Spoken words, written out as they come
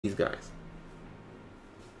these guys.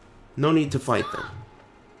 No need to fight them.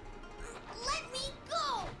 Let me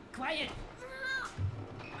go! Quiet!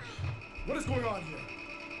 What is going on here?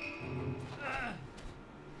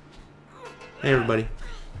 Hey, everybody.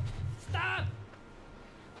 Stop!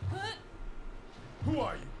 Who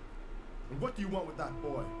are you? And what do you want with that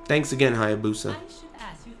boy? Thanks again, Hayabusa. I should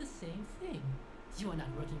ask you the same thing. You are not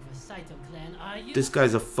working for Saito clan, are you? This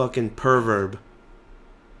guy's a fucking perverb.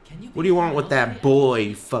 Can you What do you want with that boy,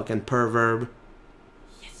 you fucking perverb?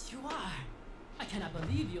 Yes, you are. I cannot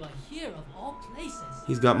believe you are here of all places.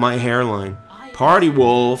 He's got my hairline. Party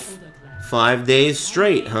Wolf. 5 days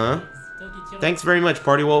straight, huh? Thanks very much,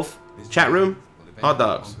 Party Wolf. Chat room? Hot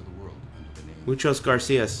dogs. Muchos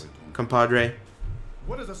Garcias. Compadre.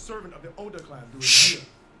 What is a servant of the Oda clan doing Shh. here?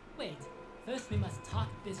 Wait, first we must talk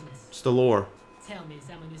business. It's the lore. Tell me,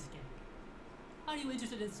 Samonusuke, are you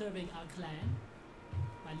interested in serving our clan?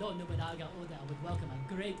 My Lord Nobunaga Oda would welcome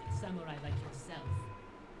a great samurai like yourself.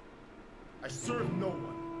 I serve no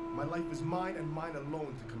one. My life is mine and mine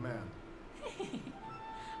alone to command.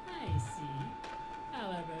 I see.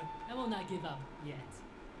 However, I will not give up yet.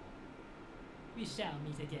 We shall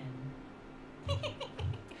meet again.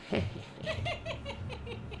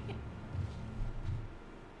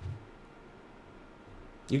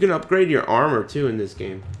 You can upgrade your armor too in this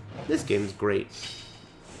game. This game's great.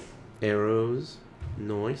 Arrows.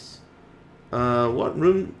 Nice. What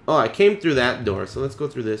room? Oh, I came through that door, so let's go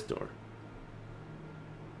through this door.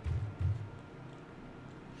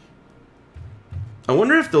 I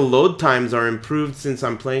wonder if the load times are improved since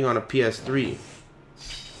I'm playing on a PS3.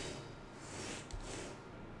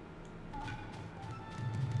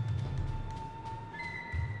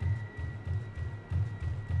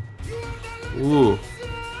 Ooh.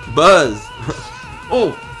 Buzz!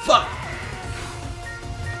 Oh, fuck!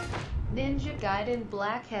 Ninja Gaiden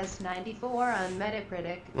Black has 94 on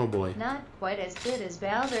Metacritic. Oh boy. Not quite as good as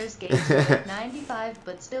Baldur's Gate with 95,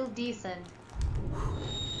 but still decent.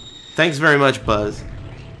 Thanks very much, Buzz.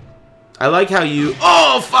 I like how you...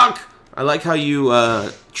 Oh, fuck! I like how you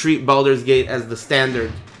treat Baldur's Gate as the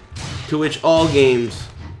standard to which all games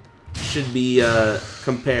should be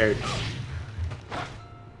compared.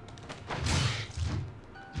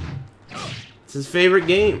 It's his favorite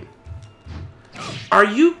game. Are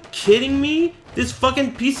you kidding me? This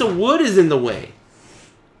fucking piece of wood is in the way.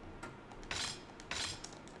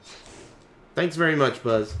 Thanks very much,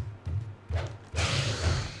 Buzz.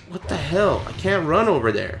 What the hell? I can't run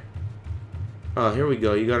over there. Oh, here we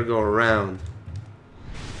go. You gotta go around.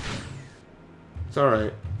 It's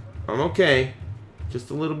alright. I'm okay. Just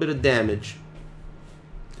a little bit of damage.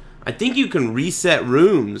 I think you can reset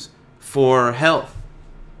rooms for health.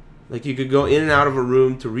 Like you could go in and out of a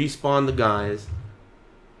room to respawn the guys.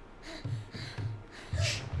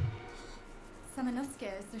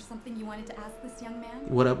 Samanosuke, is there something you wanted to ask this young man?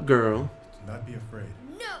 What up, girl? Do not be afraid.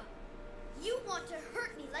 No! You want to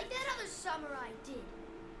hurt me like that other samurai did.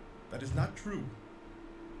 That is not true.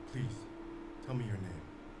 Please, tell me your name.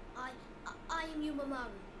 I am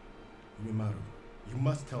Yumamaru. Yumimaru, you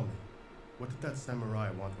must tell me. What did that samurai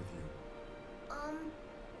want with you?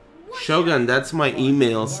 What? Shogun, that's my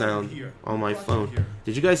email Why sound here? on my Why phone. here?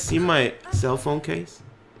 Did you guys see my cell phone case?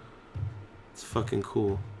 It's fucking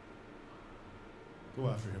cool. Go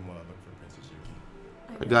after him while I look for Princess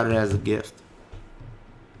Yuki. I got it as a gift.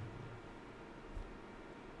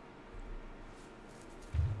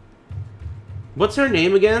 What's her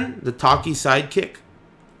name again? The talkie sidekick?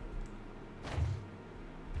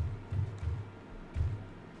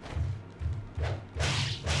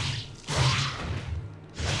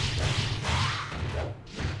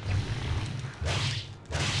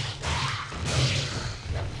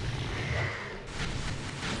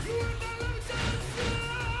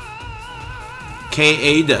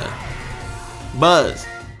 K-Ada. Buzz.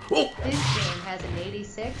 Oh! This game has an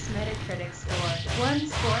 86 Metacritic score, one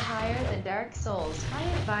score higher than Dark Souls. I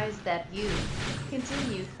advise that you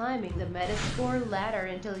continue climbing the Metascore ladder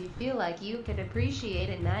until you feel like you can appreciate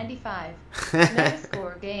a 95.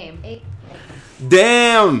 Metascore game 8.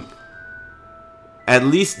 Damn! At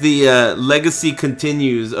least the legacy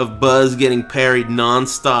continues of Buzz getting parried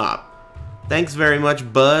non-stop. Thanks very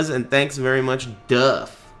much, Buzz, and thanks very much,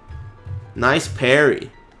 Duff. Nice parry.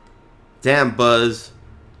 Damn, Buzz.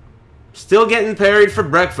 Still getting parried for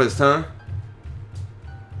breakfast, huh?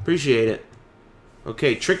 Appreciate it.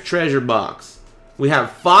 Okay, trick treasure box. We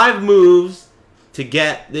have 5 moves to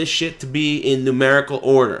get this shit to be in numerical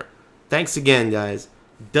order. Thanks again, guys.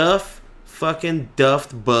 Duff fucking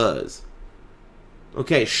duffed Buzz.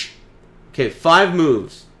 Okay, Okay, 5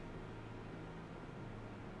 moves.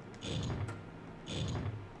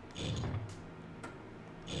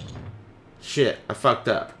 Shit, I fucked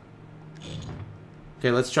up.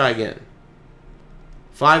 Okay, let's try again.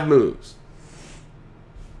 5 moves.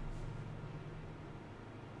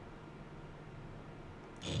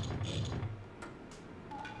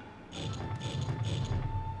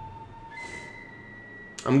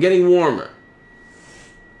 I'm getting warmer.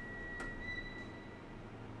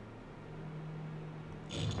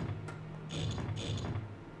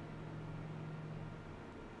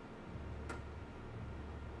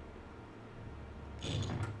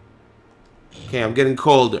 Okay, I'm getting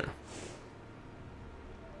colder.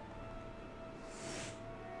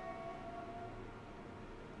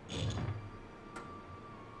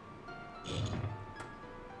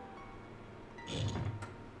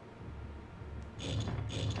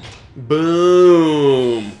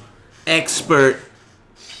 Boom! Expert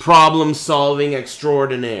problem solving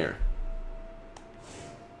extraordinaire.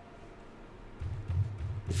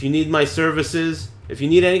 If you need my services, if you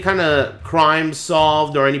need any kind of crime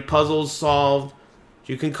solved or any puzzles solved,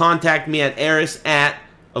 you can contact me at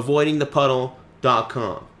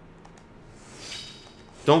eris@avoidingthepuddle.com.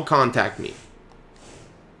 Don't contact me.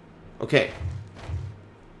 Okay.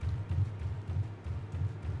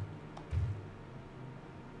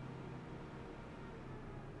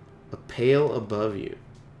 A pail above you.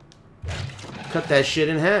 Cut that shit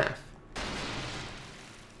in half.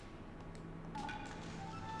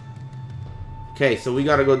 Okay, so we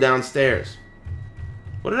gotta go downstairs.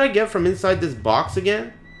 What did I get from inside this box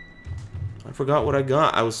again? I forgot what I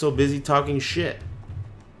got. I was so busy talking shit.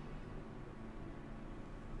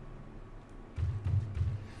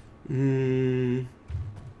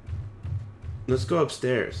 Let's go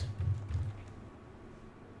upstairs.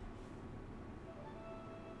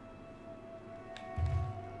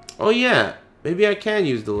 Oh yeah, maybe I can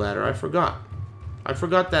use the ladder. I forgot. I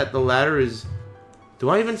forgot that the ladder is... Do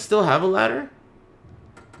I even still have a ladder?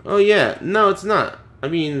 Oh yeah, no it's not. I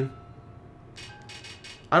mean,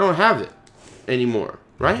 I don't have it anymore,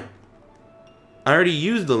 right? I already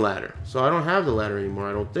used the ladder, so I don't have the ladder anymore,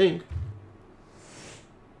 I don't think.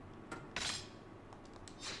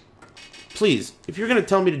 Please, if you're gonna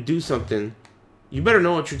tell me to do something, you better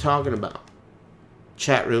know what you're talking about.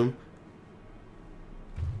 Chat room.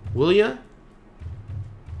 Will ya?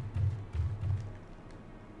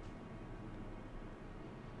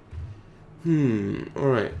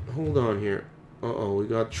 Alright, hold on here. Uh-oh, we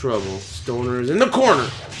got trouble. Stoners in the corner!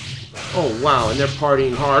 Oh, wow, and they're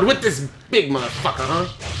partying hard with this big motherfucker, huh?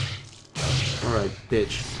 Alright,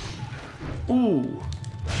 bitch. Ooh.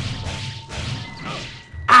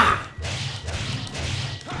 Ah!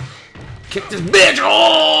 Kick this bitch!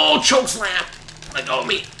 Oh, choke slam! Let go of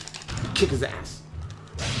me! Kick his ass.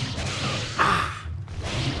 Ah!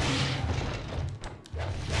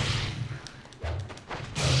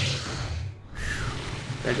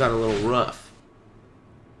 That got a little rough.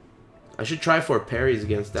 I should try for parries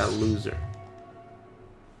against that loser.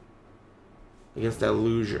 Against that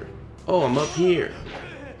loser. Oh, I'm up here.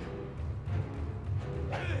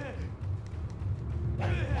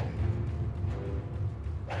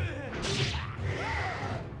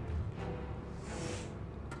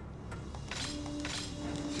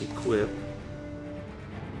 Equip.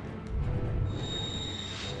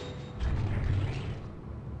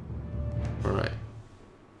 Alright.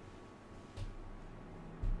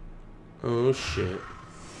 Oh shit.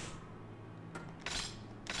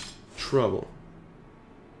 Trouble.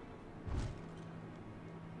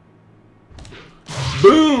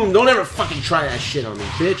 Boom! Don't ever fucking try that shit on me,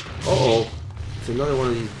 bitch. Uh-oh. It's another one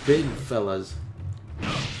of these big fellas.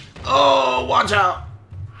 Oh, watch out!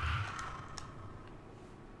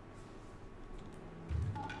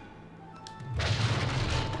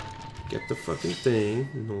 Get the fucking thing.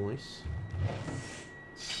 Nice.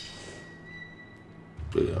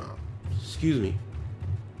 Excuse me.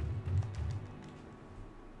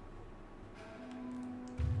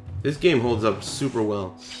 This game holds up super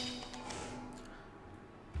well.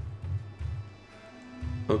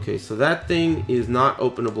 Okay, so that thing is not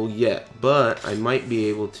openable yet, but I might be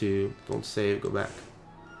able to... Don't save, go back.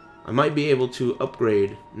 I might be able to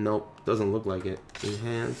upgrade. Nope, doesn't look like it.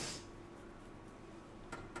 Enhance.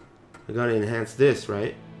 I gotta enhance this,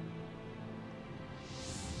 right?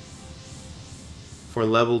 For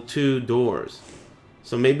level 2 doors.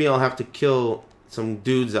 So maybe I'll have to kill some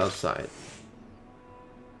dudes outside.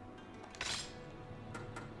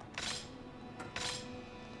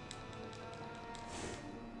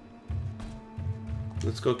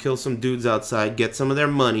 Let's go kill some dudes outside, get some of their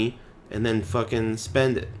money, and then fucking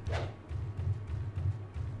spend it.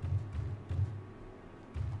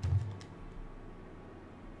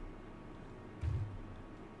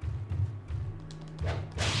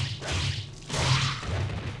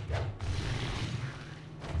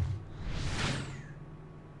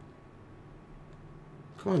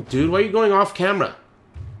 Come on, dude. Why are you going off camera?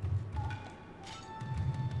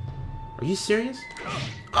 Are you serious?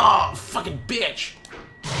 Oh, fucking bitch!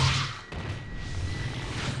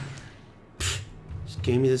 Pfft, just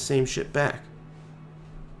gave me the same shit back.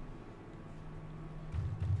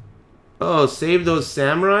 Oh, save those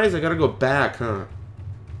samurais? I gotta go back, huh?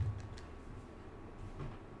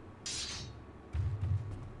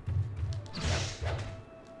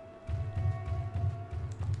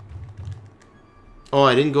 Oh,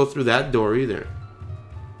 I didn't go through that door either.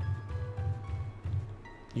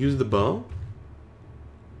 Use the bow?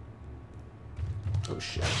 Oh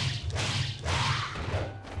shit.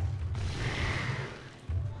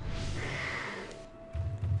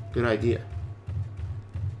 Good idea.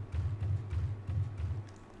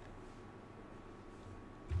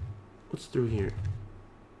 What's through here?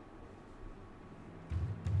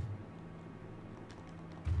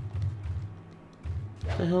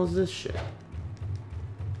 What the hell is this shit?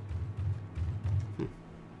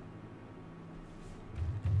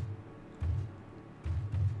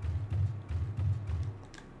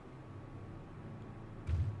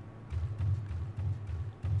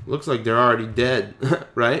 Looks like they're already dead,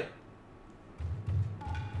 right?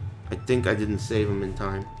 I think I didn't save them in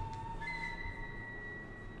time.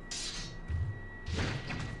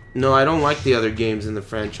 No, I don't like the other games in the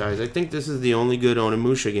franchise. I think this is the only good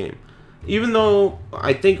Onimusher game. Even though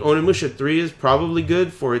I think Onimusher 3 is probably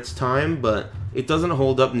good for its time, but it doesn't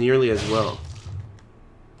hold up nearly as well.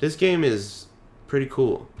 This game is pretty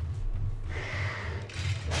cool.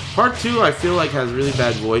 Part 2 I feel like has really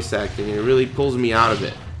bad voice acting and it really pulls me out of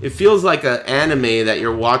it. It feels like an anime that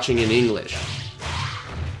you're watching in English.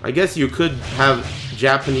 I guess you could have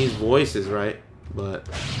Japanese voices, right? But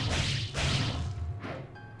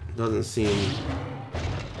it doesn't seem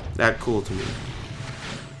that cool to me.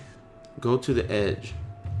 Go to the edge.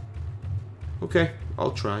 Okay, I'll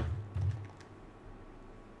try.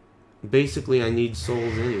 Basically, I need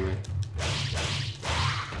souls anyway.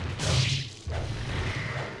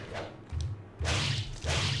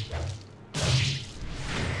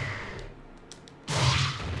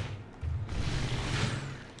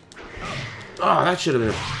 Oh, that should have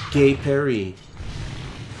been a gay parry.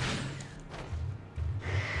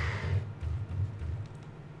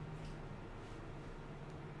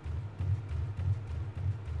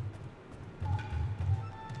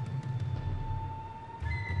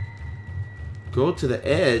 Go to the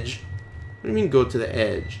edge? What do you mean go to the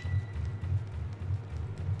edge?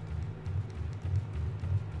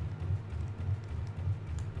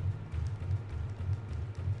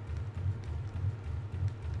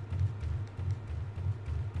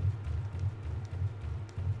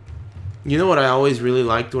 You know what I always really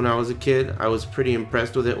liked when I was a kid? I was pretty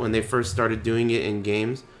impressed with it when they first started doing it in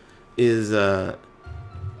games.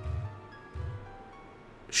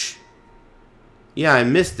 Yeah, I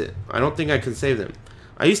missed it. I don't think I can save them.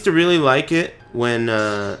 I used to really like it when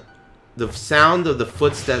the sound of the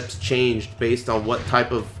footsteps changed based on what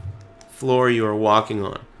type of floor you were walking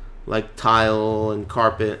on. Like tile and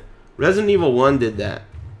carpet. Resident Evil 1 did that.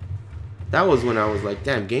 That was when I was like,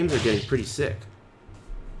 damn, games are getting pretty sick.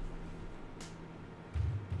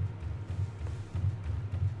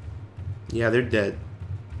 Yeah, they're dead.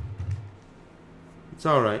 It's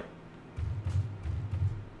alright.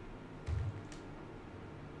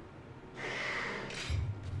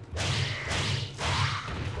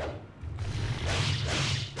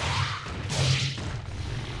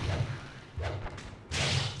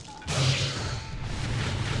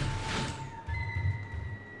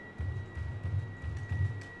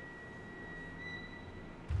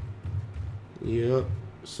 Yep,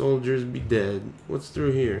 soldiers be dead. What's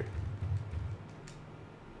through here?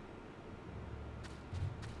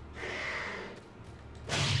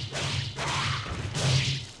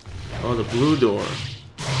 Oh, the blue door.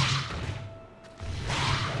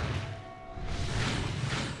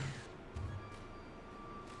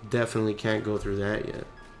 Definitely can't go through that yet.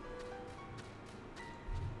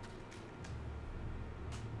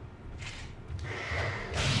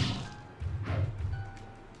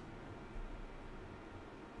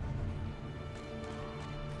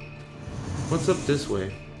 What's up this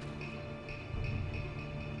way?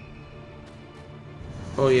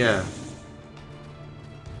 Oh yeah.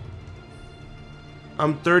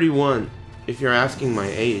 I'm 31, if you're asking my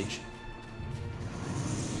age.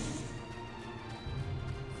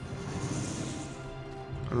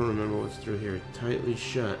 I don't remember what's through here. Tightly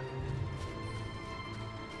shut.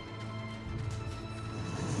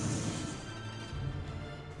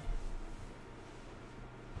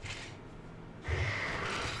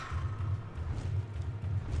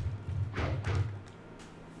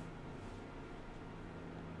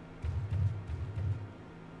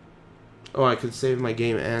 Oh, I could save my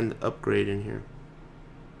game and upgrade in here.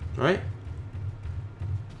 Right?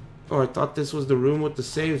 Oh, I thought this was the room with the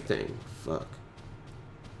save thing. Fuck.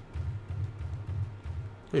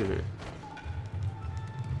 Wait a minute.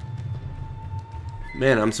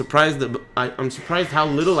 Man, I'm surprised that I'm surprised how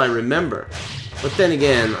little I remember. But then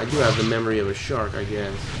again, I do have the memory of a shark, I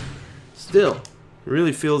guess. Still, it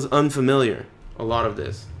really feels unfamiliar, a lot of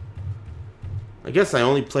this. I guess I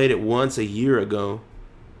only played it once a year ago.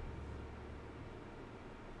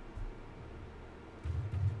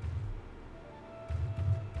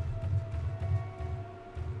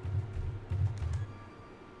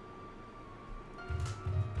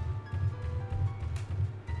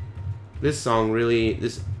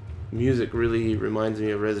 This music really reminds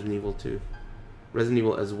me of Resident Evil 2. Resident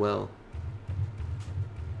Evil as well.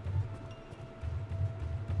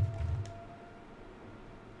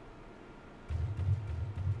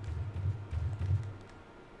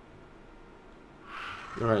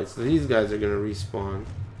 Alright, so these guys are gonna respawn.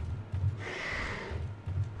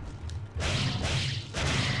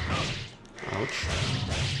 Ouch.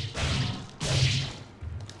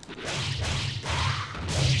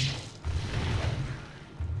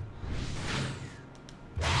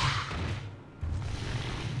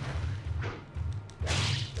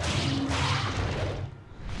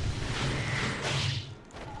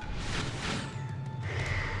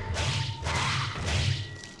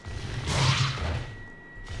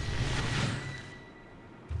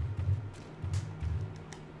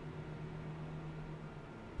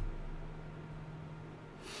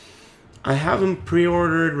 I haven't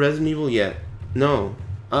pre-ordered Resident Evil yet. No.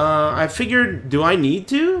 I figured, do I need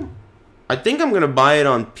to? I think I'm gonna buy it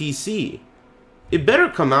on PC. It better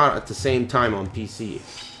come out at the same time on PC.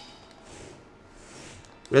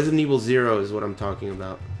 Resident Evil 0 is what I'm talking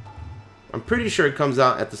about. I'm pretty sure it comes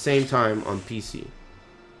out at the same time on PC.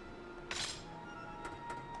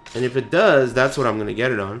 And if it does, that's what I'm gonna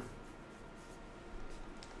get it on.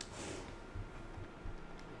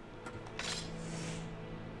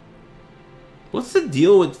 What's the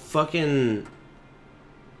deal with fucking...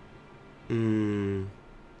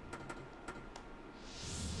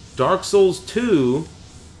 Dark Souls 2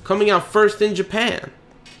 coming out first in Japan?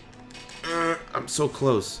 I'm so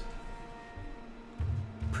close.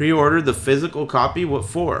 Pre-ordered the physical copy? What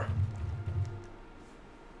for?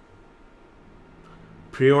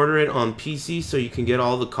 Pre-order it on PC so you can get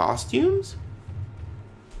all the costumes?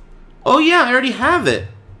 Oh yeah, I already have it.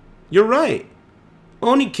 You're right.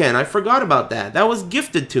 Oniken, I forgot about that. That was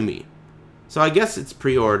gifted to me. So I guess it's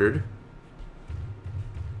pre-ordered.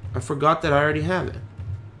 I forgot that I already have it.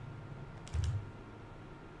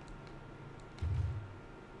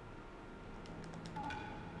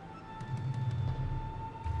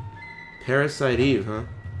 Parasite Eve, huh?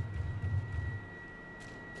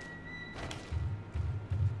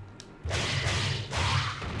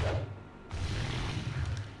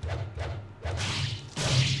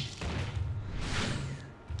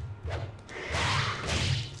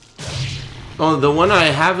 Oh, the one I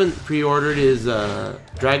haven't pre-ordered is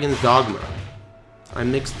Dragon's Dogma. I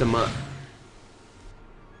mixed them up.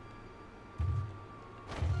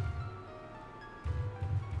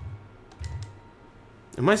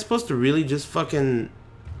 Am I supposed to really just fucking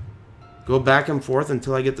go back and forth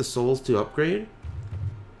until I get the souls to upgrade?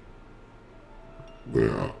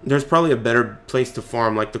 Yeah. There's probably a better place to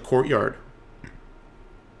farm, like the courtyard.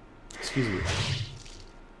 Excuse me.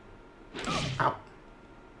 Ow.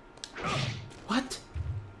 What?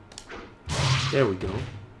 There we go.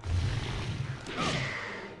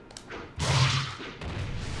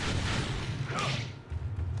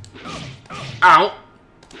 Ow!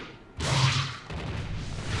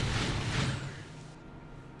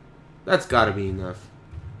 That's gotta be enough.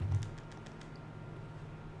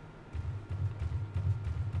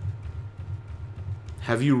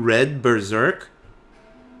 Have you read Berserk?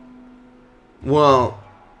 Well,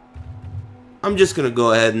 I'm just gonna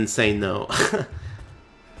go ahead and say no.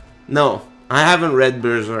 No, I haven't read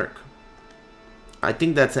Berserk. I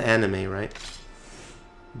think that's an anime, right?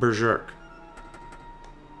 Berserk.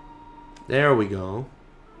 There we go.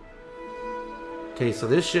 Okay, so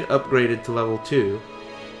this shit upgraded to level 2.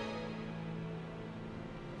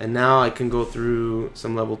 And now I can go through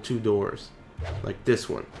some level 2 doors. Like this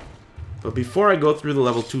one. But before I go through the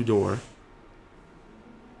level 2 door,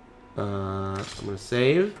 I'm gonna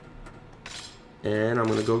save. And I'm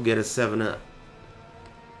gonna go get a 7-Up.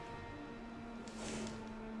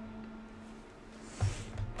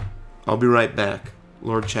 I'll be right back.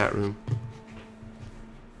 Lord Chatroom.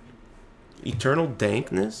 Eternal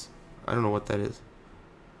dankness? I don't know what that is. –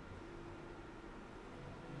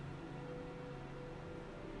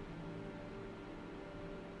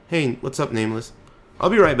 Hey, what's up, Nameless? I'll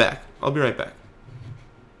be right back. I'll be right back.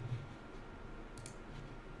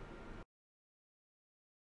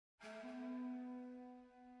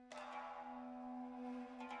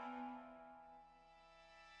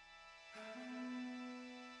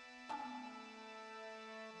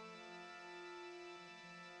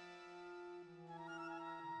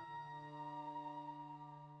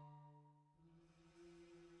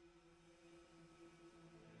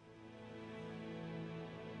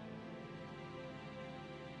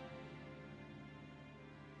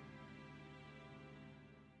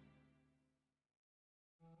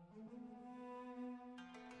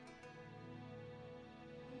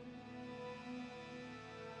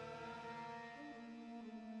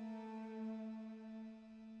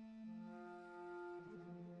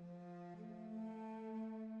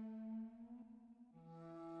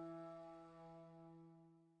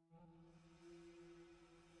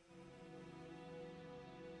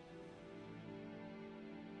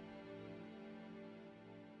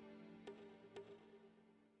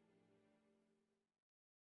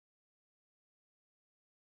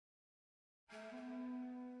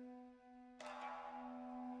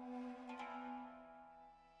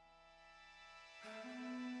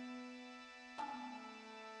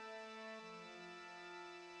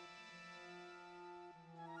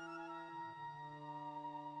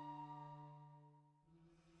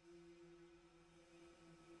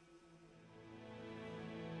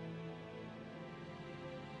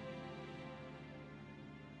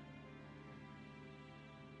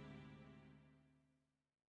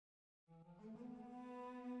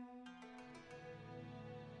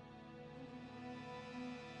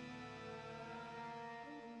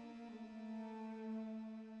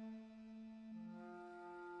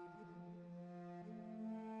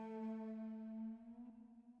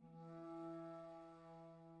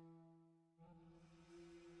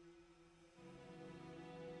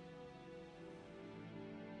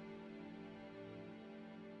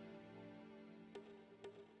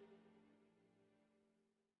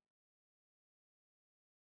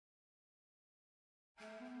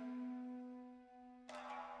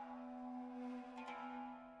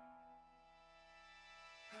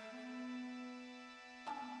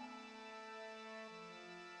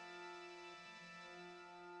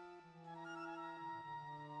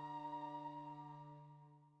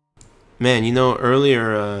 Man, you know,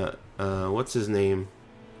 earlier, what's his name?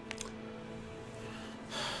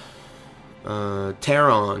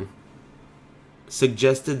 Taron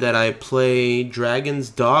suggested that I play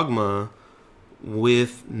Dragon's Dogma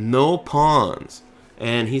with no pawns.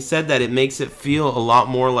 And he said that it makes it feel a lot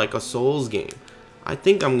more like a Souls game. I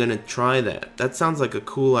think I'm gonna try that. That sounds like a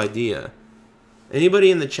cool idea.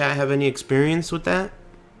 Anybody in the chat have any experience with that?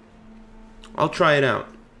 I'll try it out.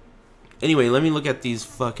 Anyway, let me look at these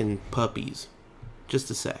fucking puppies.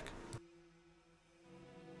 Just a sec.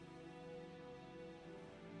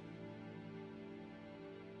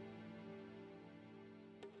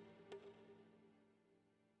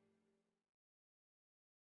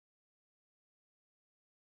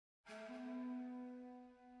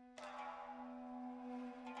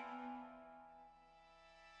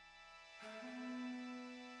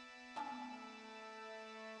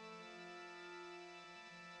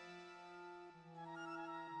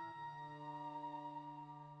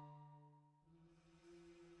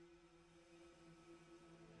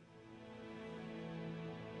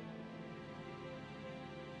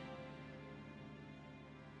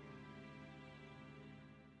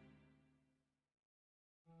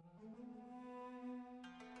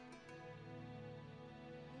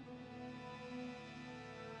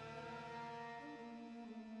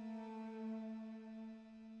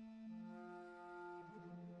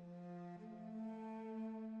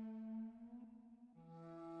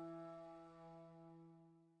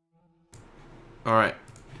 Alright,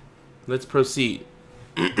 let's proceed.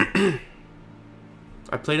 I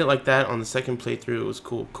played it like that on the second playthrough. It was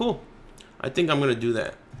cool. Cool. I think I'm going to do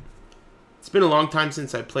that. It's been a long time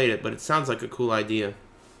since I played it, but it sounds like a cool idea.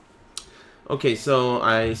 Okay, so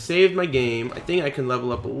I saved my game. I think I can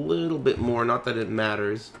level up a little bit more. Not that it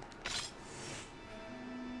matters.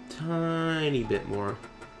 Tiny bit more.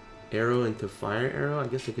 Arrow into fire arrow. I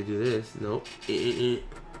guess I could do this. Nope.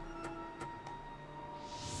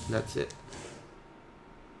 That's it.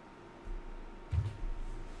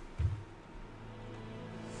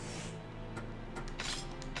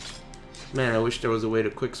 Man, I wish there was a way to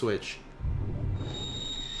quick switch.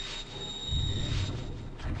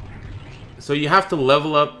 So you have to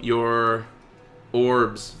level up your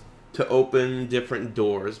orbs to open different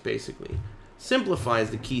doors, basically.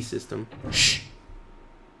 Simplifies the key system. Shh.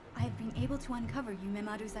 I have been able to uncover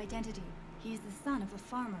Yumemaru's identity. He is the son of a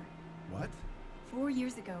farmer. What? 4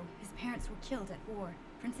 years ago, his parents were killed at war.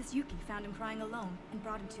 Princess Yuki found him crying alone and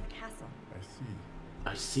brought him to the castle. I see.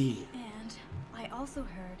 I see. And I also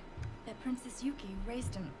heard that Princess Yuki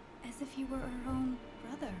raised him as if he were her own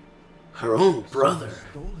brother. Her own brother. He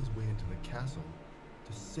stole his way into the castle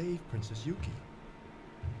to save Princess Yuki.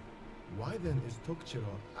 Why then is Tokuchiro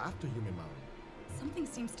after Yumemaru? Something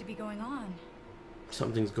seems to be going on.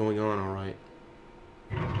 Something's going on, alright.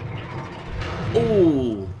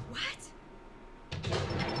 Oh! What?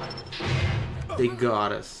 They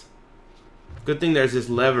got us. Good thing there's this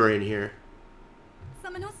lever in here.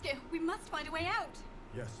 Samanosuke, we must find a way out.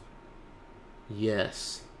 Yes.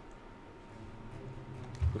 Yes.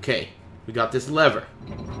 Okay, we got this lever.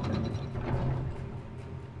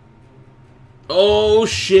 Oh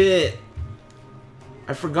shit!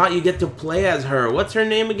 I forgot you get to play as her. What's her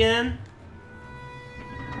name again?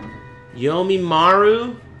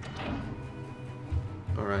 Yomimaru?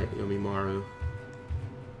 Alright, Yomimaru.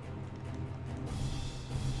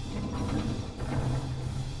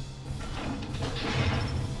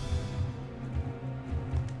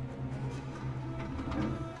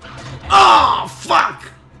 Oh,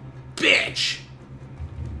 fuck! Bitch!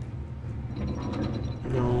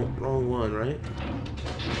 No, wrong one, right?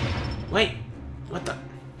 Wait, what the?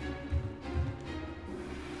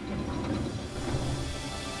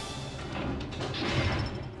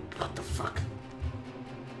 What the fuck?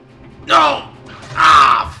 No!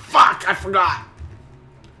 Ah, fuck! I forgot!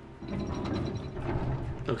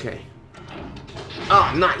 Okay.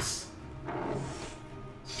 Oh, nice!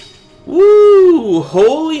 Woo!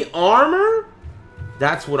 Holy armor?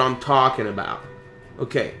 That's what I'm talking about.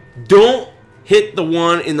 Okay. Don't hit the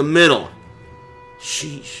one in the middle.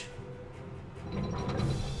 Sheesh.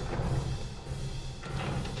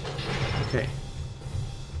 Okay.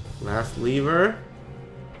 Last lever.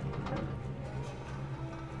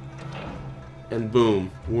 And boom.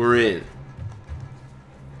 We're in.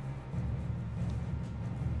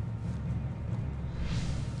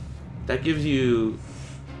 That gives you...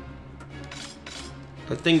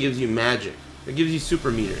 That thing gives you magic. It gives you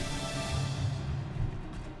super meter.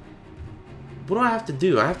 What do I have to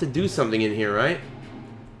do? I have to do something in here, right?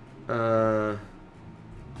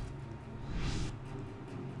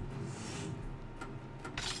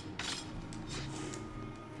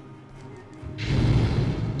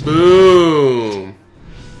 Boom!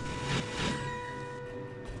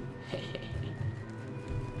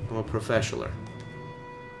 I'm a professional.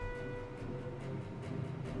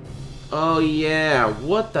 Oh yeah,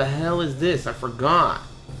 what the hell is this? I forgot.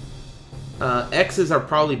 X's are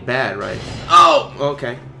probably bad, right? Oh!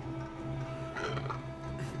 Okay.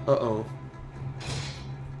 Uh-oh.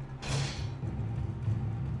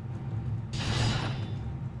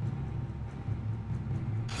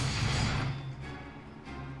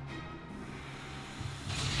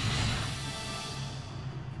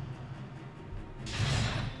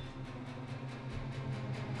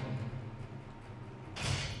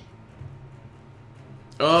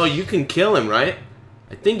 Oh, you can kill him, right?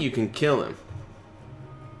 I think you can kill him.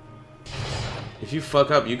 If you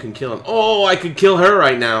fuck up, you can kill him. Oh, I could kill her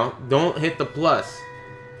right now. Don't hit the plus.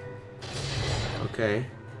 Okay.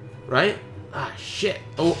 Right? Ah, shit.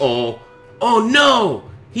 Oh. Oh, no!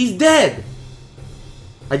 He's dead!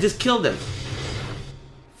 I just killed him.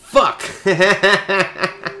 Fuck!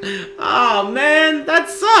 Oh, man! That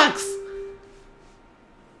sucks!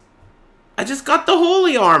 I just got the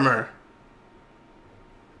holy armor.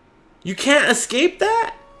 You can't escape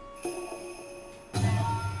that?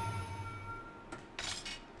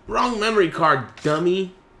 Wrong memory card,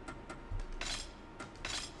 dummy.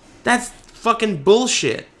 That's fucking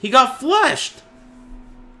bullshit. He got flushed.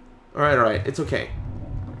 Alright, it's okay.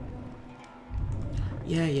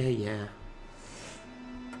 Yeah.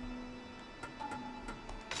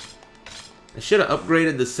 I should have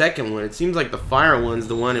upgraded the second one. It seems like the fire one's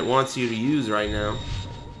the one it wants you to use right now.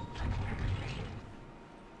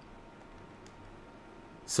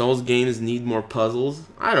 Souls games need more puzzles.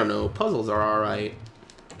 I don't know. Puzzles are alright.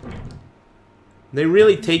 They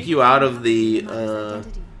really take you out of the...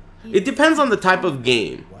 It depends on the type of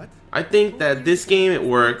game. I think that this game, it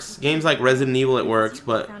works. Games like Resident Evil, it works.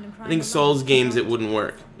 But I think Souls games, it wouldn't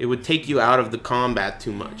work. It would take you out of the combat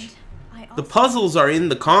too much. The puzzles are in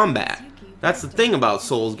the combat. That's the thing about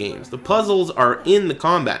Souls games. The puzzles are in the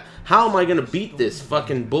combat. How am I going to beat this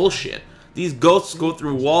fucking bullshit? These ghosts go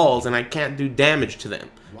through walls and I can't do damage to them.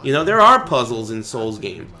 You know, there are puzzles in Souls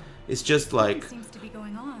games. It's just like...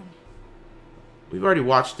 We've already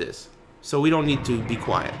watched this, so we don't need to be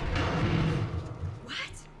quiet. What?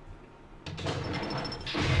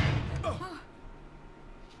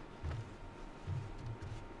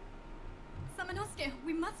 Samanosuke,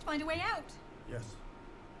 we must find a way out. Yes.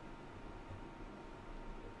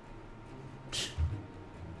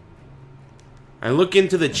 I look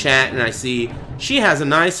into the chat and I see she has a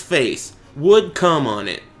nice face. Would come on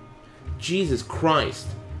it. Jesus Christ.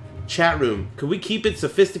 Chat room, could we keep it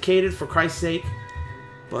sophisticated for Christ's sake?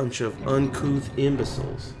 Bunch of uncouth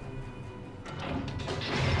imbeciles.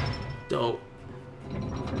 Dope.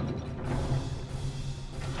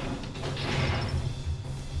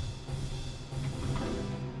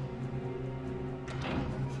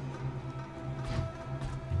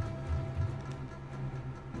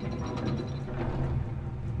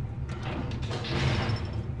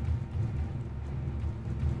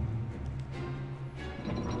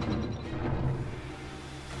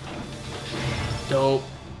 Dope.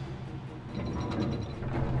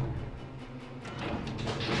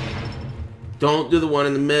 Don't do the one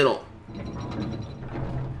in the middle.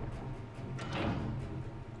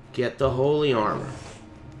 Get the holy armor.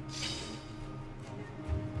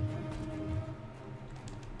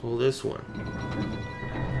 Pull this one.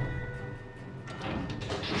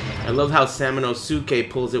 I love how Samanosuke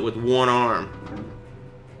pulls it with one arm.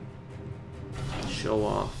 Show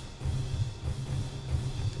off.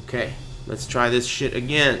 Okay, let's try this shit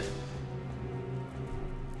again.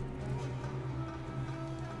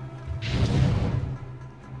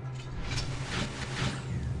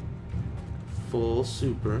 Full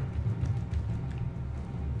super.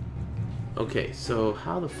 Okay, so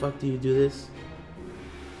how the fuck do you do this?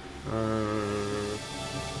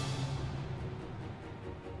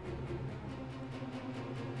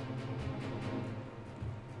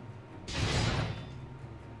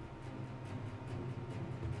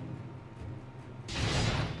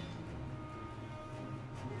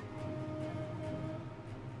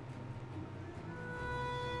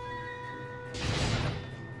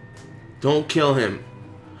 Don't kill him.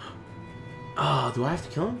 Oh, do I have to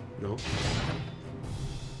kill him? No.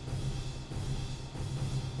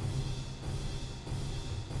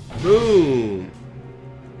 Boom.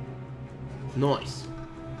 Nice.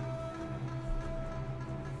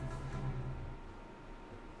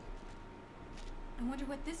 I wonder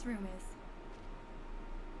what this room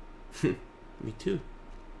is. Me too.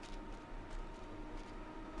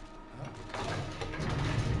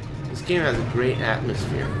 This game has a great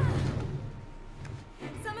atmosphere.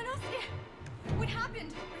 Samanosuke! What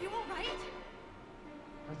happened? Are you alright?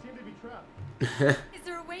 I seem to be trapped. Is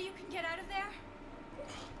there a way you can get out of there?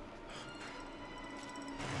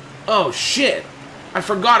 Oh shit! I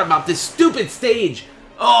forgot about this stupid stage!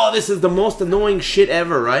 Oh, this is the most annoying shit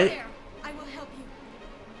ever, right? There, I will help you.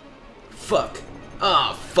 Fuck.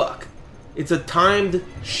 Ah, fuck. It's a timed,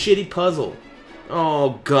 shitty puzzle.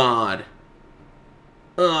 Oh, God.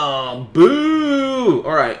 Oh, boo!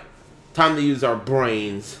 Alright. Time to use our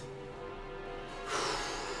brains.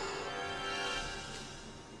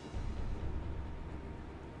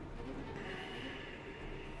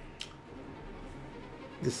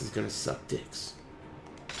 This is gonna suck dicks.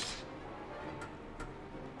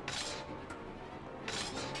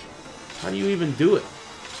 How do you even do it?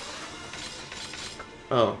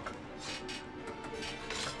 Oh.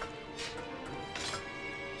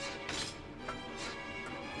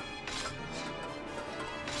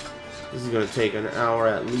 This is gonna take an hour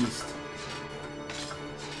at least.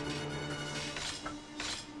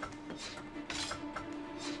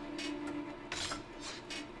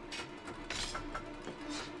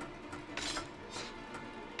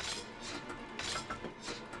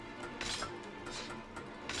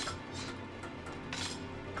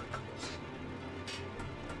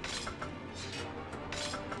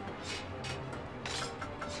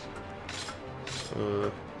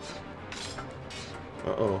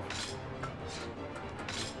 Uh-oh.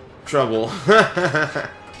 Trouble.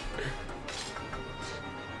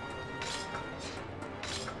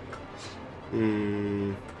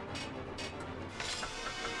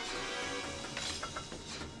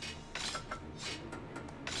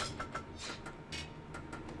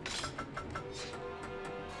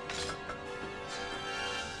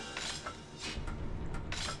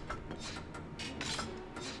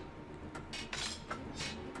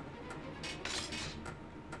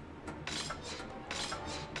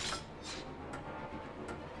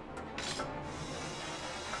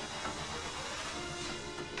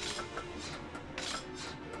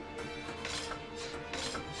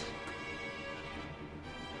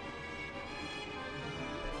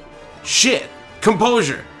 Shit!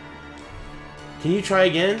 Composure! Can you try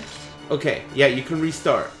again? Okay, yeah, you can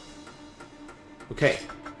restart. Okay.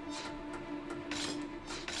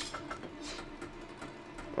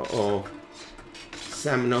 Uh-oh.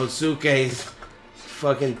 Samanosuke's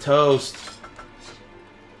fucking toast.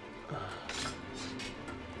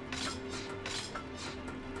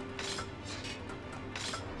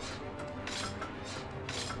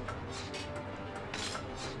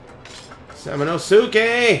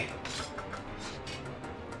 Samanosuke!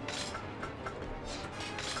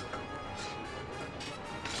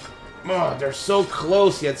 Oh, they're so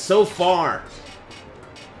close yet so far.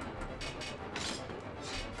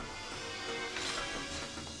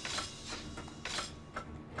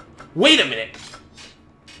 Wait a minute.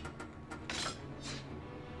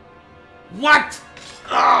 What?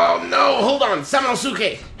 Oh no, hold on.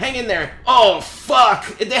 Samanosuke, hang in there. Oh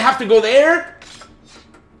fuck. They have to go there?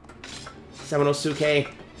 Samanosuke.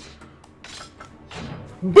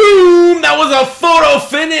 Boom! That was a photo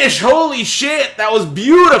finish! Holy shit! That was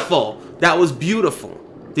beautiful! That was beautiful.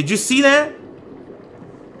 Did you see that?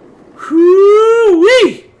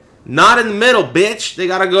 Whoo-wee! Not in the middle, bitch. They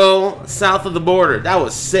gotta go south of the border. That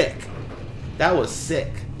was sick. That was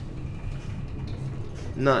sick.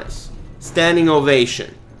 Nice. Standing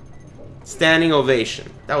ovation. Standing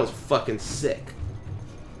ovation. That was fucking sick.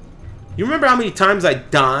 You remember how many times I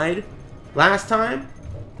died last time?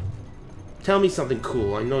 Tell me something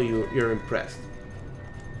cool. I know you're impressed.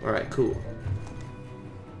 Alright, cool.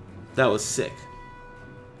 That was sick.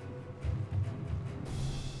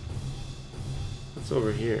 What's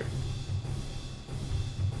over here?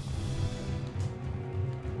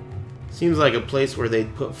 Seems like a place where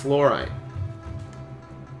they'd put fluoride.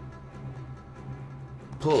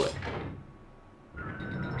 Pull it.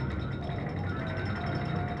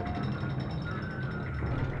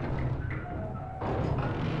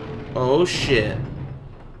 Oh shit.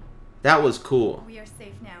 That was cool. We are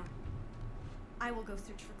safe now. I will go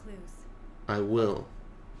search for clues. I will.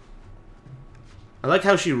 I like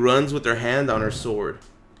how she runs with her hand on her sword.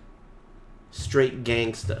 Straight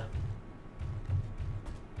gangsta.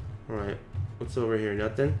 Alright. What's over here?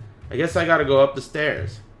 Nothing? I guess I gotta go up the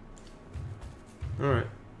stairs. Alright.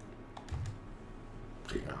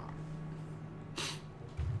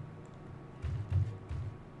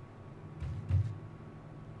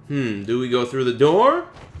 Do we go through the door?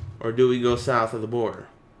 Or do we go south of the border?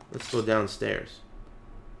 Let's go downstairs.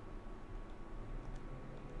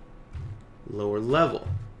 Lower level.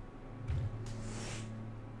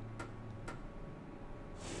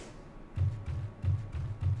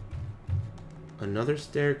 Another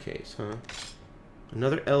staircase, huh?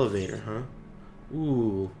 Another elevator, huh?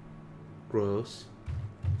 Ooh. Gross.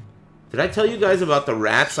 Did I tell you guys about the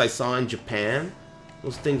rats I saw in Japan?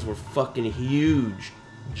 Those things were fucking huge.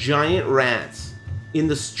 Giant rats in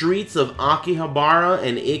the streets of Akihabara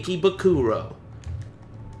and Ikebukuro.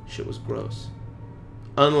 Shit was gross.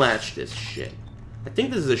 Unlatch this shit. I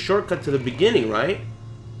think this is a shortcut to the beginning, right?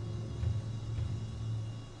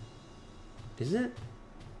 Is it?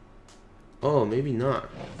 Oh, maybe not.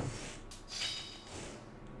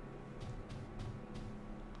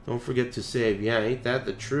 Don't forget to save. Yeah, ain't that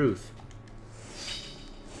the truth?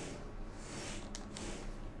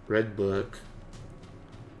 Red book.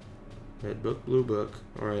 Red book, blue book.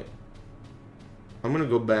 Alright. I'm gonna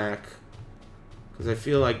go back. Because I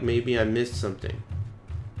feel like maybe I missed something.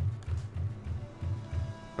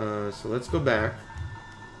 So let's go back.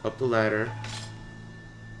 Up the ladder.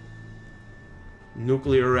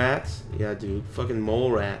 Nuclear rats? Yeah, dude. Fucking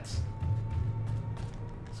mole rats.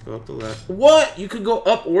 Let's go up the ladder. What? You could go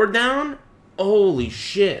up or down? Holy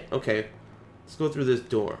shit. Okay. Let's go through this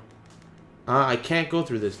door. I can't go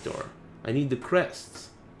through this door. I need the crests.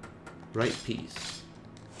 Right piece.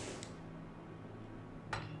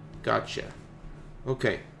 Gotcha.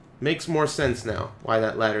 Okay. Makes more sense now why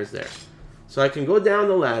that ladder's there. So I can go down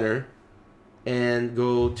the ladder and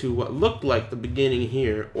go to what looked like the beginning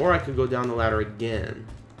here, or I could go down the ladder again.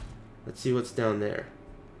 Let's see what's down there.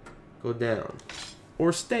 Go down.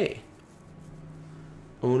 Or stay.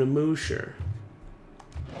 Onimusher.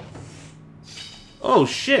 Oh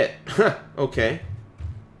shit! Okay.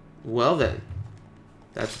 Well then.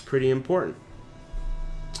 That's pretty important.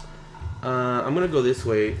 I'm gonna go this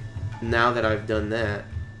way now that I've done that.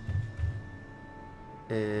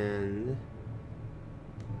 And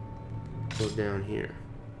go down here.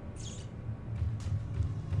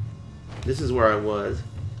 This is where I was.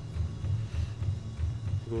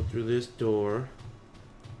 Go through this door.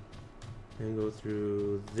 And go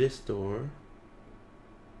through this door.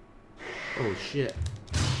 Oh shit.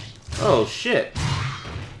 Oh shit.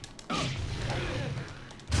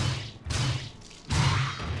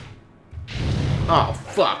 Oh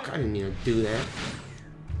fuck, I didn't even do that.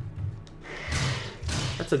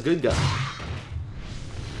 That's a good guy.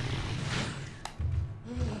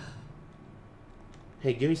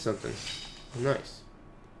 Hey, give me something. Nice.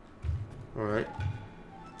 Alright.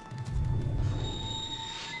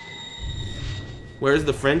 Where's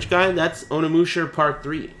the French guy? That's Onimusher Part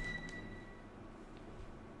 3.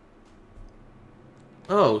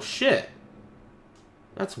 Oh, shit.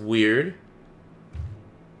 That's weird.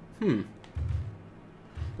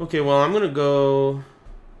 Okay, well, I'm gonna go...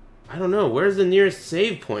 I don't know. Where's the nearest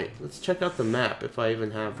save point? Let's check out the map, if I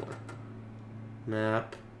even have one.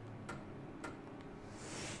 Map.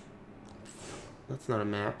 That's not a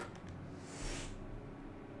map.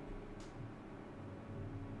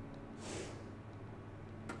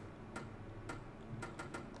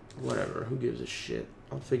 Whatever, who gives a shit?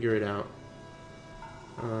 I'll figure it out.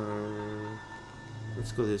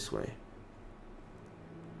 Let's go this way.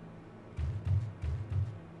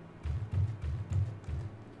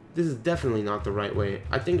 This is definitely not the right way.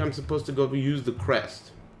 I think I'm supposed to go use the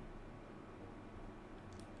crest.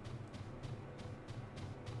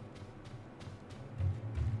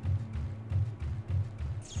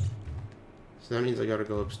 So that means I gotta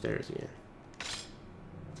go upstairs again.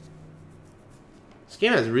 This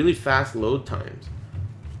game has really fast load times.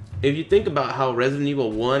 If you think about how Resident Evil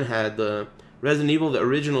 1 had the... Resident Evil, the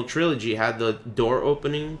original trilogy, had the door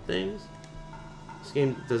opening things. This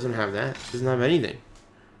game doesn't have that. It doesn't have anything.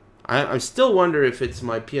 I still wonder if it's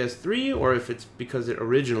my PS3 or if it's because it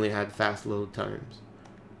originally had fast load times.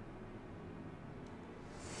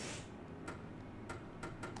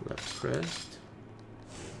 Left crest.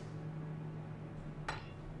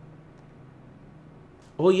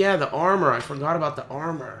 Oh yeah, the armor. I forgot about the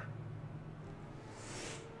armor.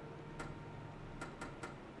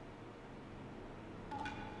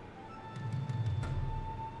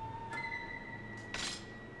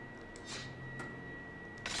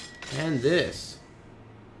 And this.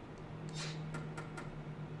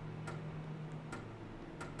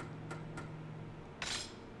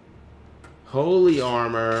 Holy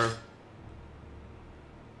armor.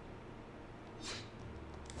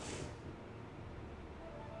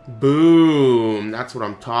 Boom. That's what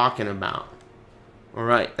I'm talking about.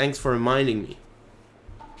 Alright, thanks for reminding me.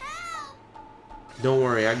 Don't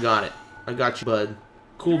worry, I got it. I got you, bud.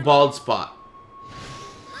 Cool bald spot.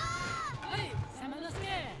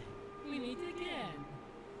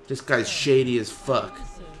 This guy's shady as fuck.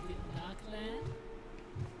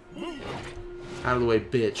 Out of the way,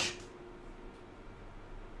 bitch.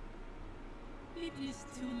 It is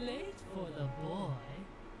too late for the boy.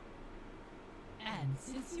 And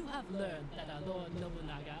since you have learned that our Lord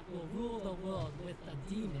Nobunaga will rule the world with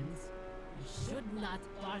the demons, you should not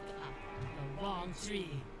bark up the wrong tree.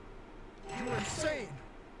 You are insane.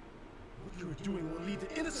 What you are doing will lead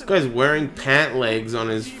to innocent. This guy's wearing pant legs on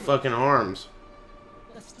his fucking arms.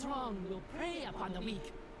 The strong will prey upon the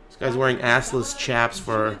weak. This guy's wearing assless chaps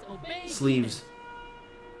for sleeves.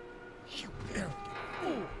 You arrogant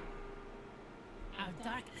fool. Our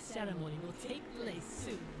dark ceremony will take place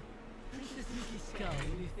soon. Princess Yuki's skull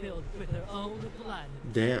will be filled with her own blood.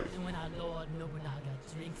 Damn. And when our Lord Nobunaga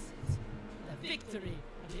drinks it, the victory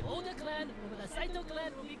of the Oda clan over the Saito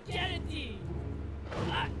clan will be guaranteed.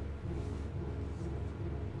 Ah!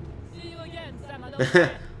 See you again,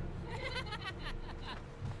 Samado.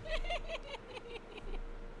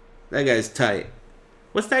 That guy's tight.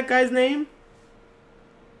 What's that guy's name?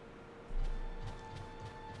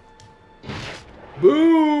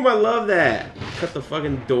 Boom! I love that. Cut the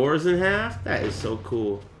fucking doors in half. That is so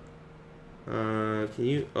cool. Can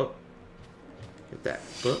you... Oh. Get that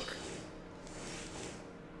book.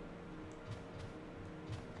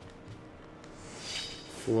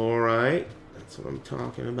 Fluorite. That's what I'm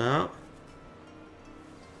talking about.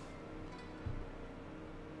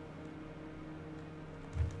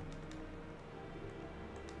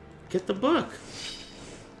 Get the book.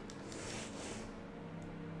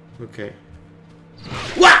 Okay.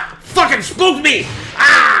 What? Fucking spooked me!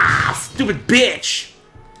 Ah! Stupid bitch!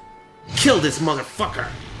 Kill this motherfucker!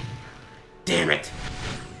 Damn it!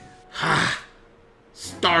 Ah!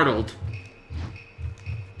 Startled.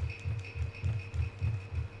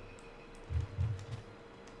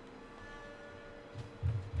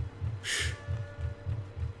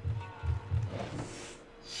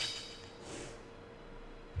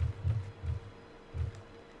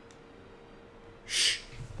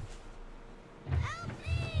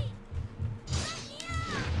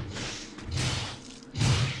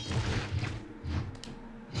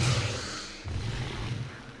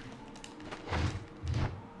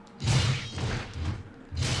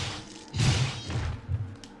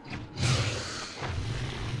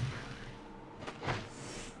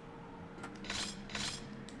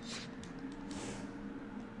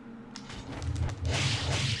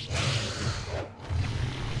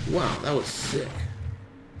 Wow, that was sick.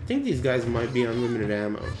 I think these guys might be unlimited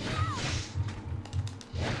ammo.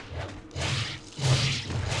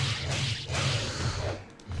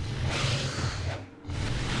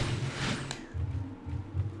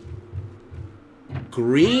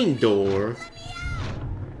 green door.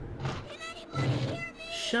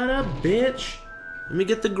 Shut up, bitch. Let me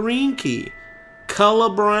get the green key.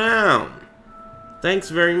 Color Brown. Thanks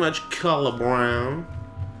very much, Color Brown.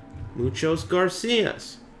 Muchos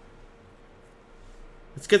Garcias.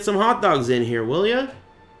 Let's get some hot dogs in here, will ya?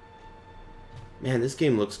 Man, this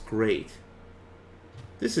game looks great.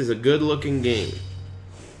 This is a good-looking game.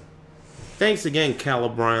 Thanks again, Color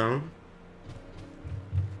Brown.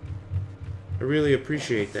 I really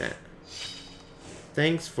appreciate that.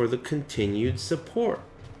 Thanks for the continued support.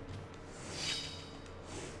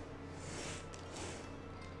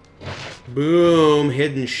 Boom,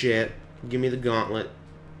 hidden shit. Give me the gauntlet.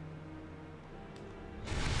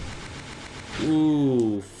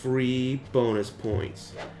 Ooh, free bonus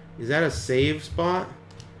points. Is that a save spot?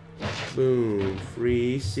 Boom,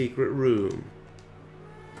 free secret room.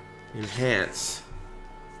 Enhance.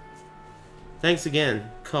 Thanks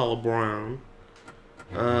again, Color Brown.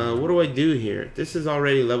 What do I do here? This is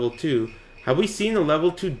already level 2. Have we seen the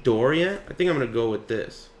level 2 door yet? I think I'm gonna go with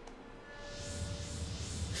this.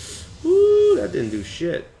 Woo, that didn't do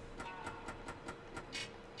shit.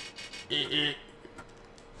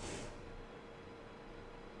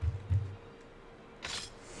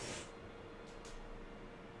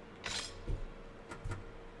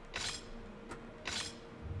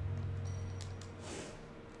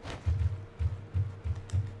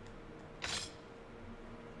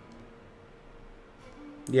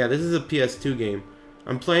 Yeah, this is a PS2 game.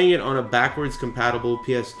 I'm playing it on a backwards compatible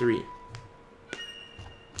PS3.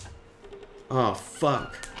 Oh,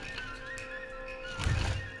 fuck.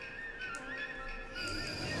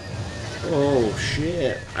 Oh,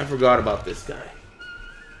 shit. I forgot about this guy.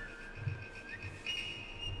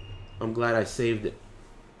 I'm glad I saved it.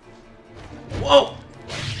 Whoa!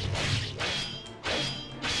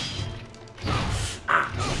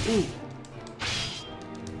 Ah! Ooh.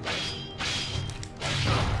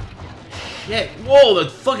 Shit. Whoa, the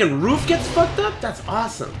fucking roof gets fucked up? That's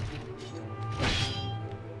awesome.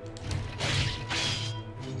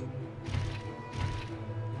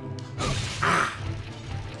 Ah.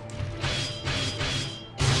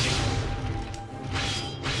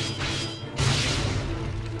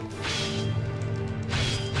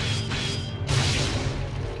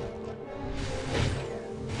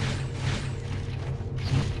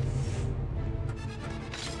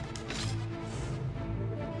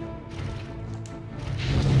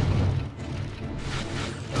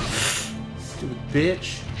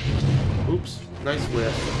 Bitch. Oops. Nice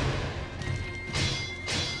whiff.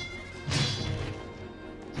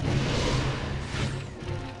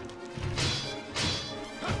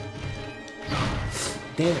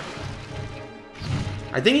 Damn it.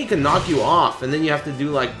 I think he can knock you off, and then you have to do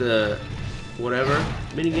like the whatever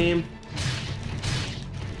minigame.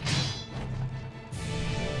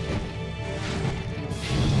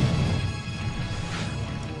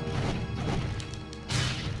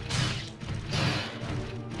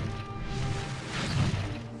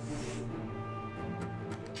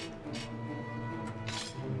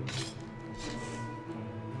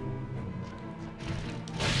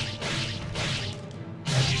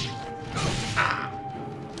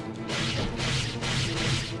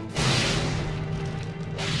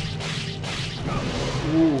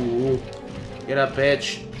 Ooh, get up,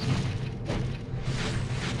 bitch.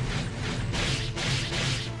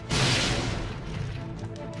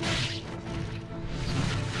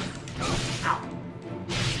 Ow.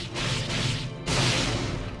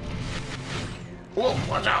 Whoa,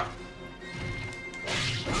 watch out.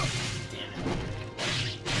 Damn it.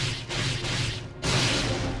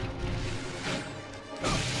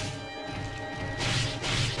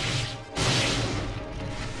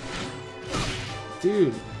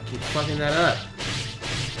 Dude, keep fucking that up.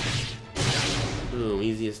 Boom,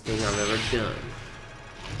 easiest thing I've ever done.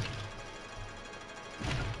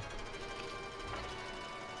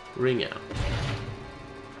 Ring out.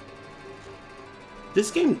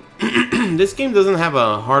 This game this game doesn't have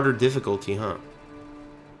a harder difficulty, huh?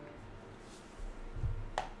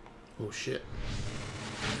 Oh shit.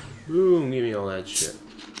 Boom, give me all that shit.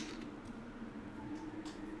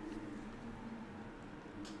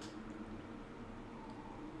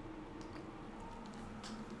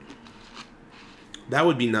 That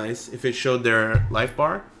would be nice if it showed their life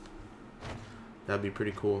bar. That'd be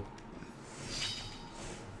pretty cool.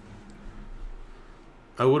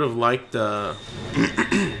 I would have liked I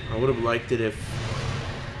would have liked it if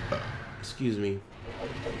excuse me,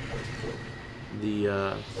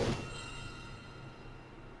 the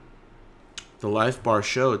life bar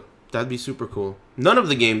showed. That'd be super cool. None of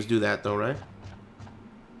the games do that though, right?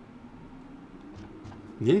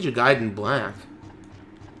 Ninja Gaiden Black.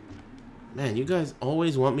 Man, you guys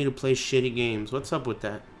always want me to play shitty games. What's up with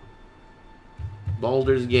that?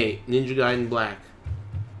 Baldur's Gate, Ninja Gaiden Black.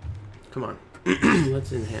 Come on.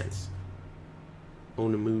 Let's enhance.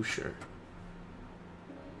 Onimusher.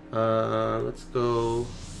 Let's go.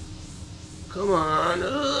 Come on.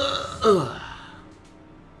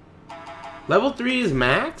 Level 3 is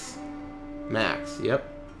max? Max, yep.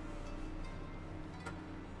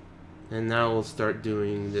 And now we'll start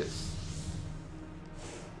doing this.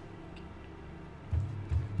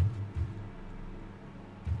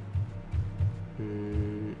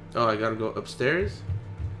 Oh, I gotta go upstairs?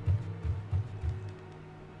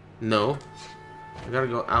 No. I gotta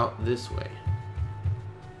go out this way.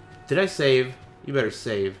 Did I save? You better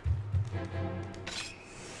save.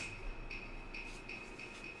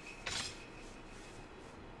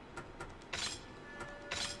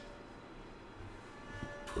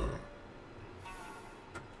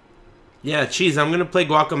 Yeah, cheese, I'm gonna play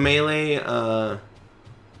Guacamelee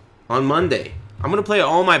on Monday. I'm gonna play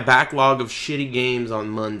all my backlog of shitty games on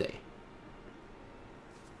Monday.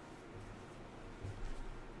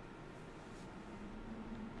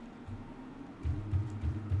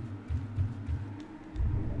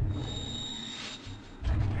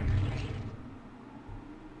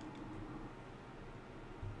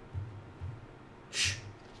 Shh.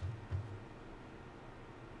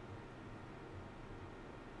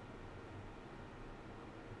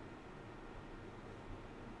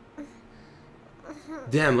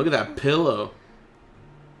 Damn, look at that pillow.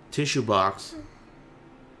 Tissue box.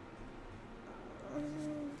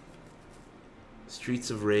 Streets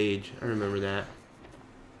of Rage. I remember that.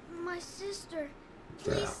 My sister.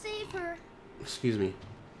 Please save her. Excuse me.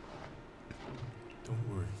 Don't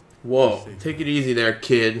worry. Whoa, take it easy there,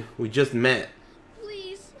 kid. We just met.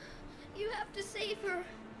 Please. You have to save her.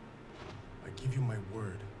 I give you my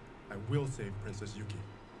word. I will save Princess Yuki.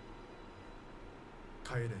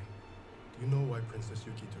 Kaede, do you know why Princess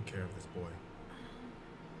Yuki took care of this boy?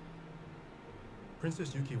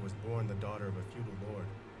 Princess Yuki was born the daughter of a feudal lord,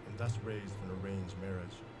 and thus raised in an arranged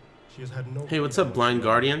marriage. She has had no... Hey, what's up, Blind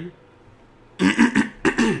Guardian? So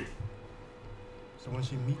when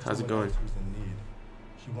she meets How's it someone going? else who's in need,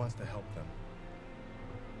 she wants to help them.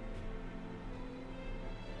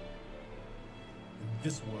 In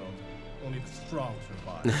this world, only the strong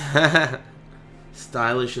survive.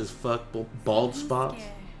 Stylish as fuck, bald spots.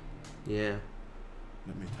 Scared. Yeah.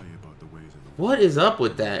 Let me tell you about the ways in the What is up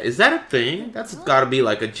with that? Is that a thing? That's gotta be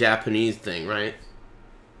like a Japanese thing, right?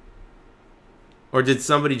 Or did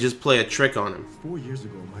somebody just play a trick on him? 4 years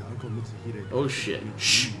ago, my uncle Mitsuhide... Oh shit.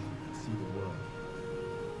 Shh. See the world.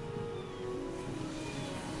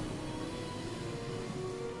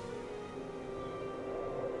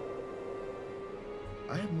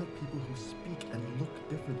 I have met people who speak and look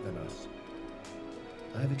different than us.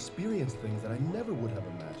 I have experienced things that I never would have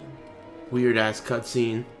imagined. Weird ass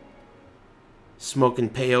cutscene. Smoking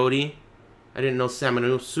peyote. I didn't know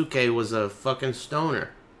Samanosuke was a fucking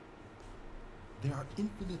stoner. There are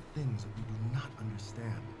infinite things that we do not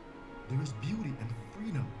understand. There is beauty and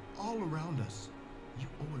freedom all around us. You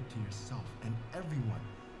owe it to yourself and everyone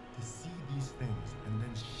to see these things and then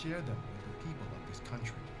share them with the people of this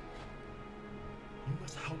country. You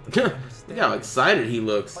must help them to understand. Look how excited he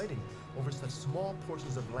looks. Fighting over such small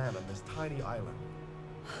portions of land on this tiny island.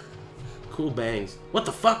 Cool bangs. What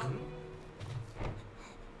the fuck?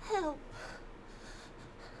 Help!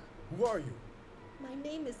 Who are you? My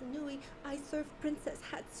name is Nui. I serve Princess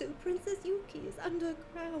Hatsu. Princess Yuki is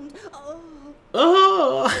underground. Oh!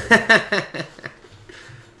 Oh!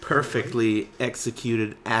 Perfectly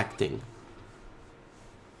executed acting.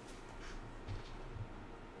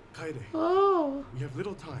 Kaede, Oh. we have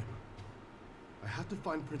little time. I have to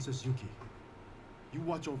find Princess Yuki. You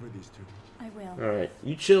watch over these two. I will. Alright,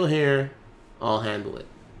 you chill here. I'll handle it.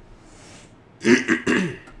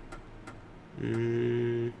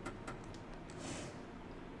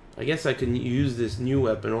 I guess I can use this new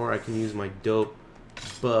weapon, or I can use my dope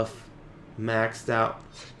buff, maxed out,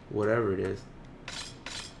 whatever it is.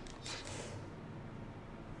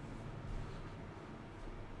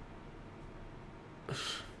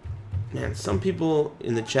 Man, some people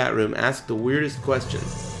in the chat room ask the weirdest questions.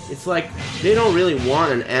 It's like they don't really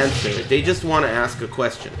want an answer. They just want to ask a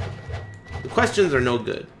question. The questions are no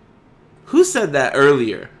good. Who said that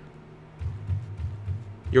earlier?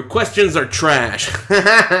 Your questions are trash.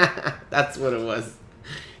 That's what it was.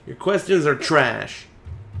 Your questions are trash.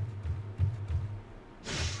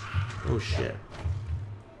 Oh shit.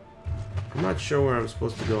 I'm not sure where I'm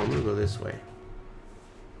supposed to go. I'm gonna go this way.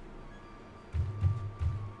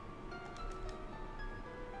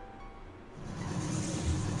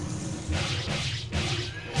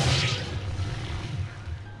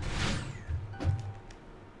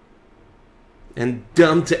 And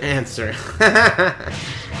dumb to answer.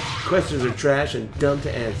 Questions are trash and dumb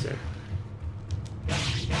to answer.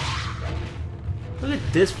 Look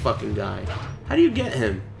at this fucking guy. How do you get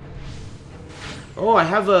him? Oh, I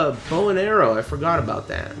have a bow and arrow. I forgot about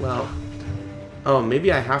that. Well, oh,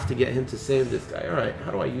 maybe I have to get him to save this guy. Alright,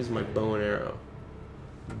 how do I use my bow and arrow?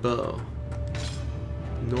 Bow.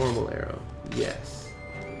 Normal arrow. Yes.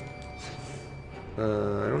 I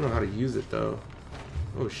don't know how to use it, though.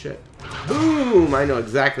 Oh, shit. Boom! I know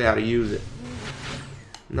exactly how to use it.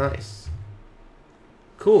 Nice.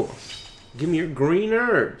 Cool. Give me your green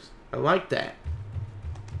herbs. I like that.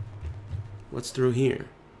 What's through here?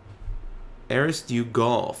 Eris, do you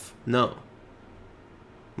golf? No.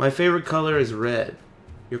 My favorite color is red.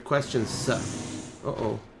 Your questions suck.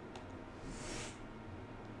 Uh-oh.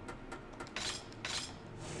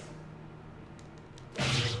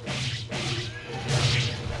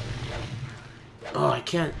 Oh, I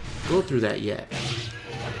can't go through that yet.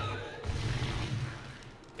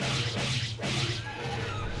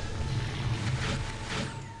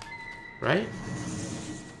 Right?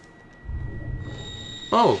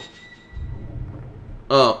 Oh.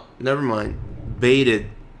 Oh, never mind. Baited.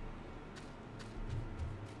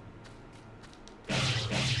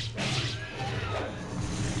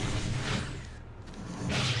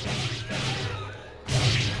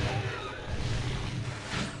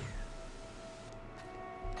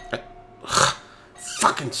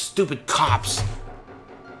 Fucking stupid cops.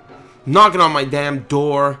 Knocking on my damn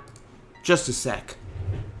door. Just a sec.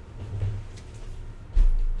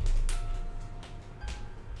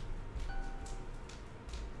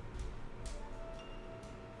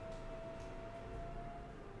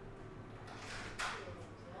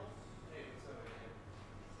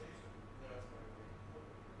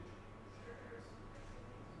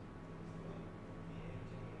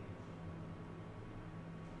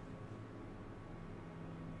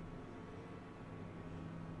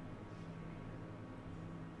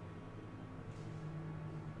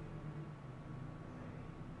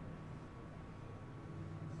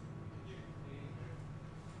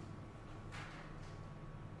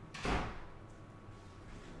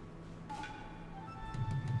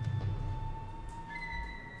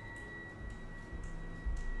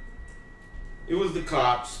 It was the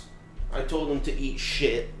cops. I told them to eat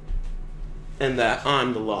shit. And that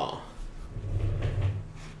I'm the law.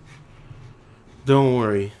 Don't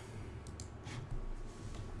worry.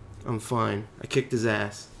 I'm fine. I kicked his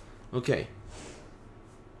ass. Okay.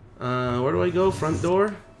 Where do I go? Front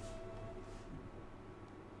door?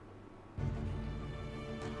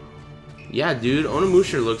 Yeah, dude.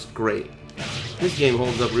 Onimusher looks great. This game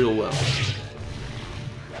holds up real well.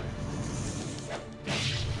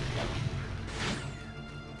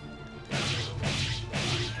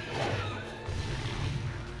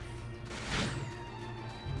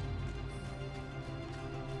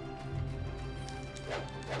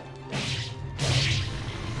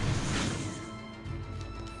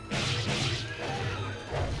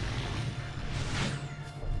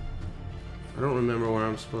 I don't remember where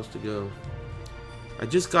I'm supposed to go. I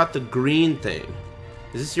just got the green thing.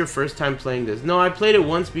 Is this your first time playing this? No, I played it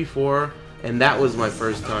once before, and that was my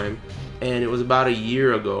first time. And it was about a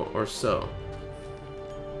year ago or so.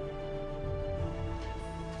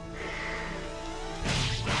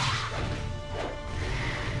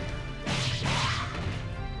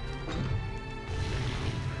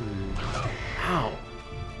 Ow.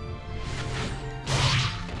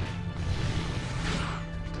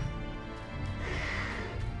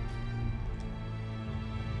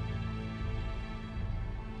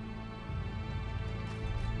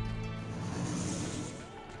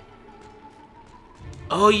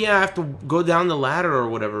 Oh yeah, I have to go down the ladder or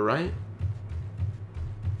whatever, right?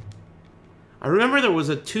 I remember there was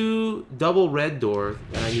a double red door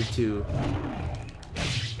that I need to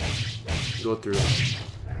go through.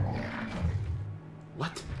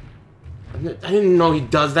 What? I didn't know he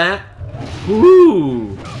does that.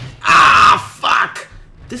 Ooh! Ah, fuck!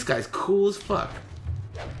 This guy's cool as fuck.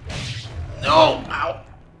 No! Ow!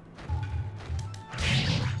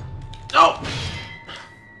 No!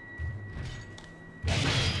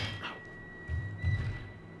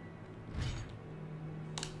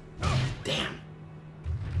 Damn.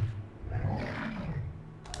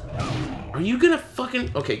 Are you gonna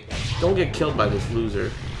fucking... Okay, don't get killed by this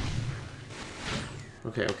loser.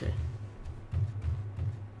 Okay, okay.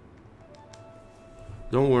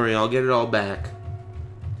 Don't worry, I'll get it all back.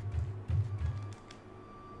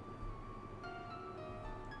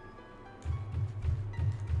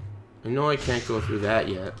 I know I can't go through that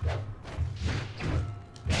yet.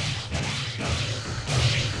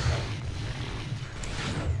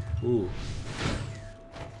 Ooh.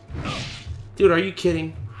 Dude, are you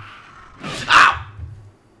kidding? Ow!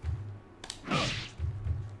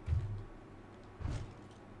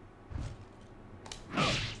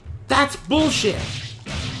 That's bullshit!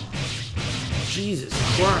 Jesus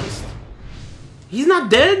Christ. He's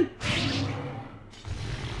not dead?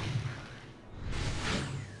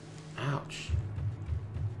 Ouch.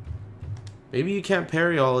 Maybe you can't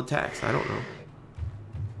parry all attacks. I don't know.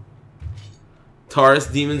 Taurus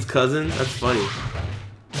Demon's cousin? That's funny.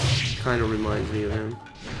 Kind of reminds me of him.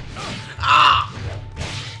 Ah!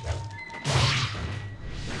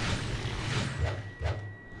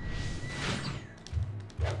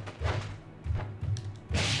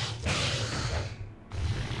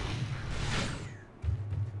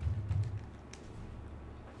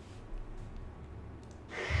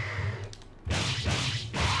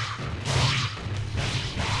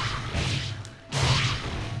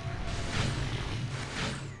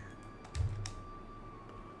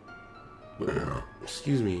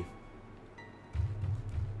 Excuse me.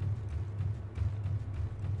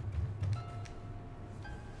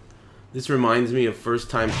 This reminds me of first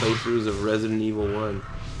time playthroughs of Resident Evil 1.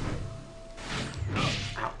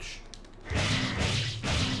 Ouch.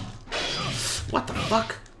 What the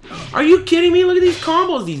fuck? Are you kidding me? Look at these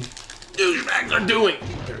combos these douchebags are doing.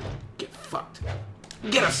 Get fucked.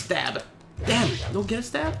 Get a stab. Damn it. Don't get a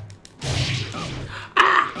stab?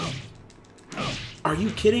 Ah! Are you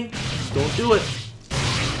kidding? Don't do it.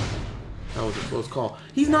 That was a close call.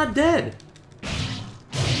 He's not dead.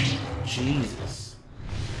 Jesus.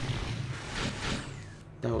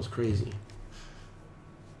 That was crazy.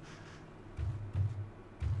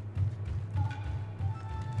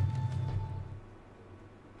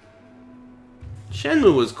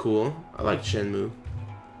 Shenmue was cool. I liked Shenmue.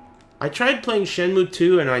 I tried playing Shenmue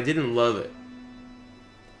 2 and I didn't love it.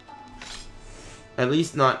 At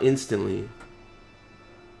least not instantly.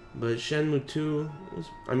 But Shenmue 2 was...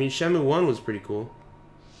 I mean, Shenmue 1 was pretty cool.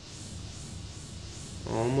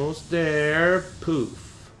 Almost there.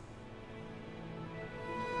 Poof.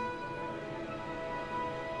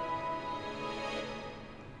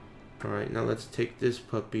 Alright, now let's take this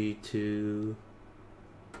puppy to...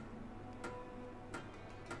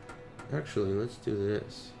 Actually, let's do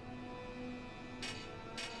this.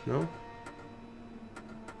 No?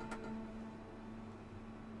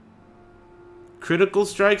 Critical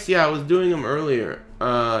strikes? Yeah, I was doing them earlier.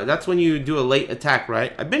 That's when you do a late attack,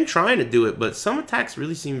 right? I've been trying to do it, but some attacks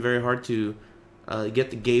really seem very hard to get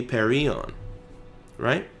the gay parry on.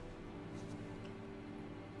 Right?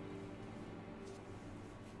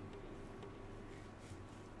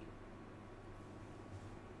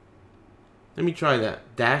 Let me try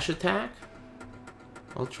that. Dash attack?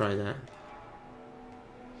 I'll try that.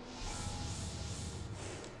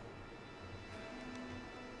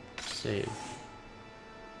 Save.